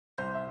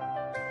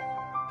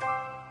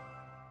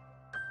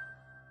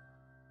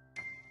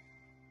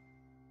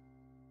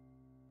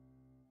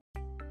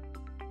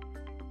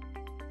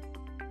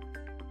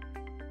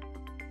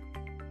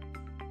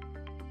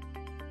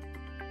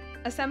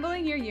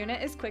Assembling your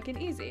unit is quick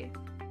and easy.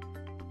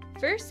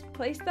 First,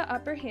 place the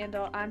upper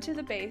handle onto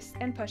the base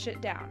and push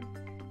it down.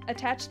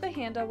 Attach the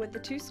handle with the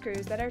 2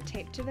 screws that are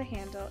taped to the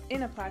handle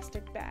in a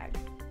plastic bag.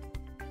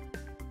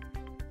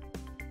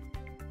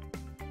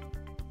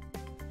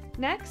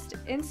 Next,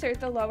 insert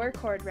the lower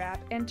cord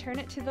wrap and turn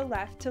it to the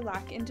left to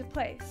lock into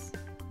place.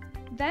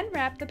 Then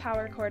wrap the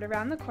power cord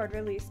around the cord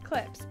release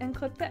clips and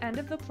clip the end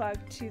of the plug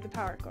to the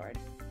power cord.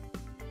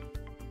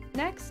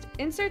 Next,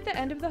 insert the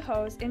end of the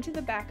hose into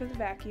the back of the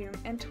vacuum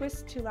and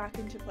twist to lock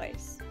into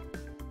place.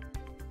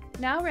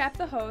 Now wrap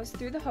the hose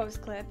through the hose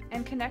clip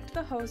and connect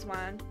the hose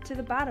wand to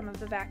the bottom of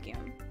the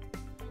vacuum.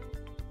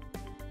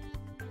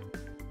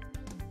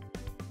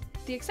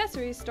 The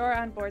accessories store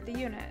on board the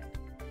unit.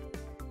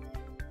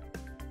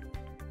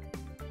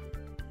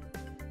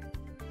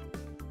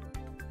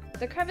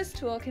 The crevice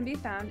tool can be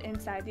found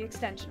inside the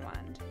extension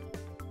wand.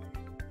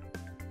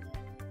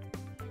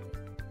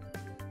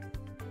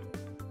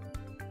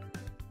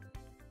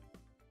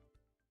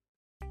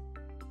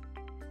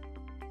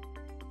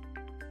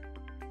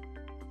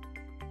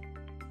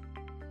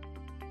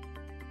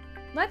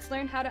 Let's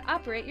learn how to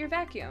operate your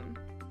vacuum.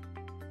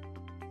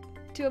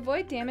 To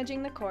avoid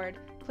damaging the cord,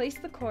 place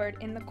the cord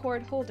in the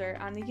cord holder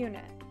on the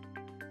unit.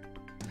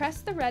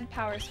 Press the red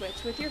power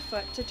switch with your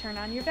foot to turn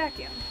on your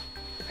vacuum.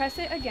 Press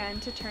it again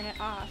to turn it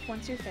off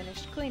once you're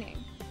finished cleaning.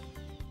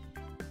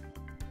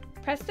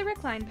 Press the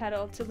recline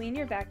pedal to lean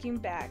your vacuum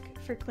back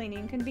for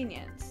cleaning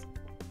convenience.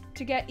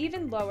 To get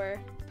even lower,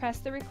 press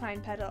the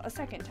recline pedal a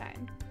second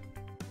time.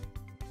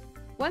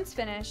 Once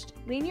finished,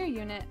 lean your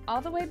unit all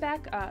the way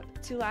back up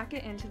to lock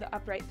it into the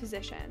upright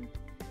position.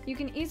 You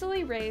can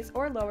easily raise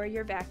or lower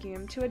your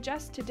vacuum to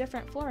adjust to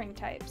different flooring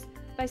types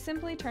by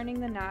simply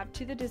turning the knob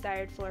to the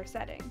desired floor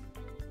setting.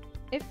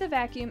 If the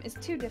vacuum is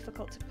too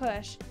difficult to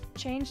push,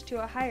 change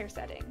to a higher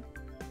setting.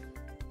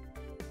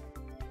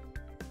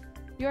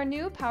 Your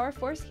new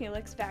PowerForce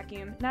Helix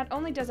vacuum not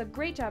only does a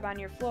great job on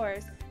your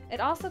floors, it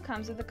also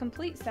comes with a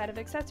complete set of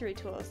accessory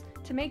tools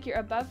to make your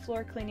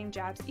above-floor cleaning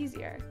jobs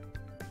easier.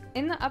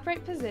 In the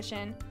upright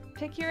position,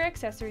 pick your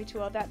accessory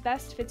tool that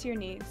best fits your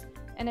needs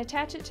and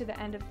attach it to the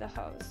end of the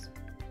hose.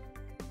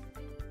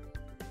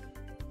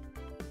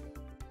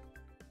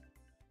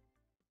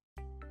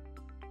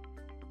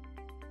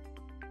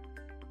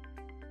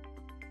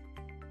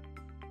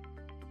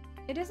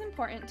 It is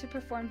important to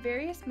perform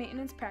various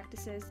maintenance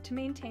practices to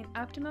maintain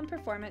optimum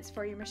performance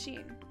for your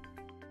machine.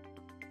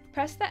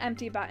 Press the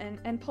empty button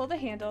and pull the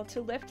handle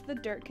to lift the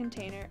dirt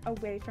container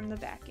away from the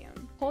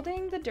vacuum.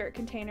 Holding the dirt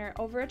container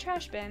over a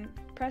trash bin,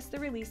 press the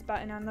release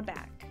button on the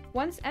back.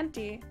 Once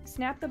empty,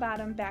 snap the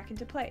bottom back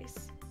into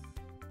place.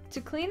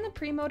 To clean the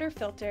pre-motor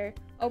filter,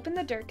 open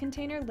the dirt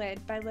container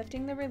lid by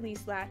lifting the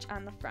release latch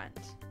on the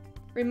front.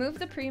 Remove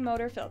the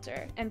pre-motor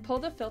filter and pull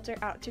the filter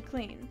out to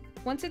clean.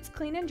 Once it's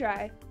clean and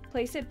dry,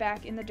 place it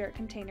back in the dirt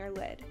container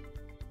lid.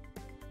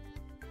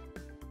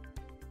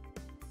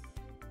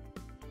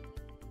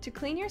 To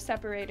clean your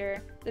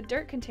separator, the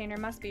dirt container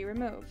must be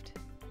removed.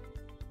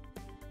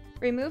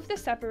 Remove the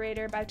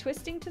separator by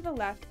twisting to the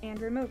left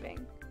and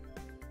removing.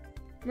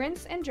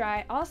 Rinse and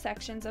dry all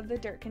sections of the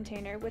dirt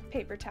container with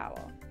paper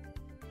towel.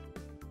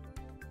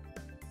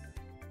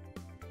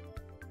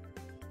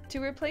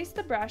 To replace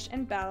the brush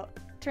and belt,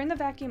 turn the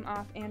vacuum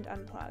off and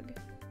unplug.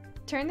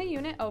 Turn the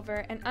unit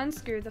over and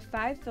unscrew the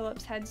 5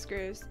 Phillips head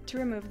screws to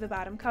remove the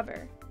bottom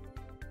cover.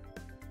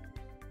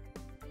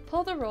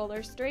 Pull the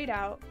roller straight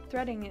out,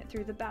 threading it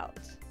through the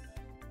belt.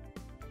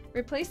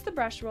 Replace the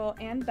brush roll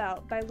and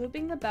belt by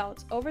looping the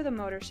belt over the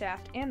motor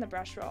shaft and the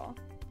brush roll.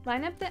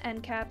 Line up the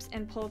end caps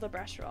and pull the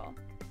brush roll.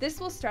 This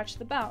will stretch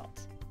the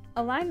belt.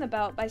 Align the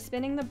belt by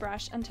spinning the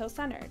brush until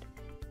centered.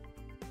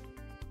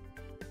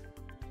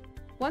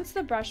 Once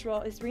the brush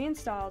roll is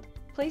reinstalled,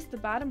 place the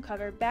bottom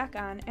cover back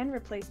on and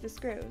replace the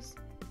screws.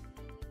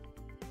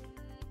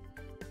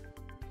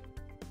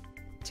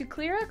 To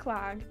clear a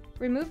clog,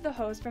 remove the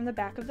hose from the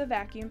back of the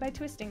vacuum by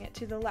twisting it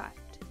to the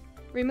left.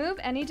 Remove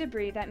any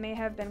debris that may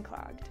have been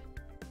clogged.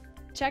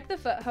 Check the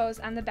foot hose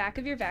on the back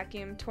of your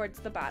vacuum towards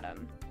the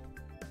bottom.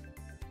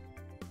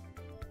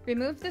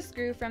 Remove the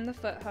screw from the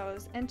foot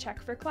hose and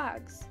check for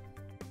clogs.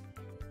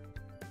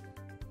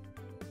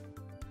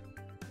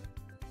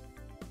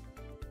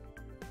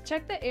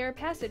 Check the air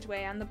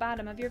passageway on the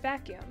bottom of your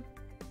vacuum.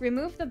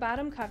 Remove the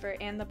bottom cover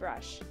and the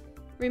brush.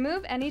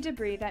 Remove any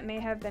debris that may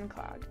have been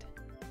clogged.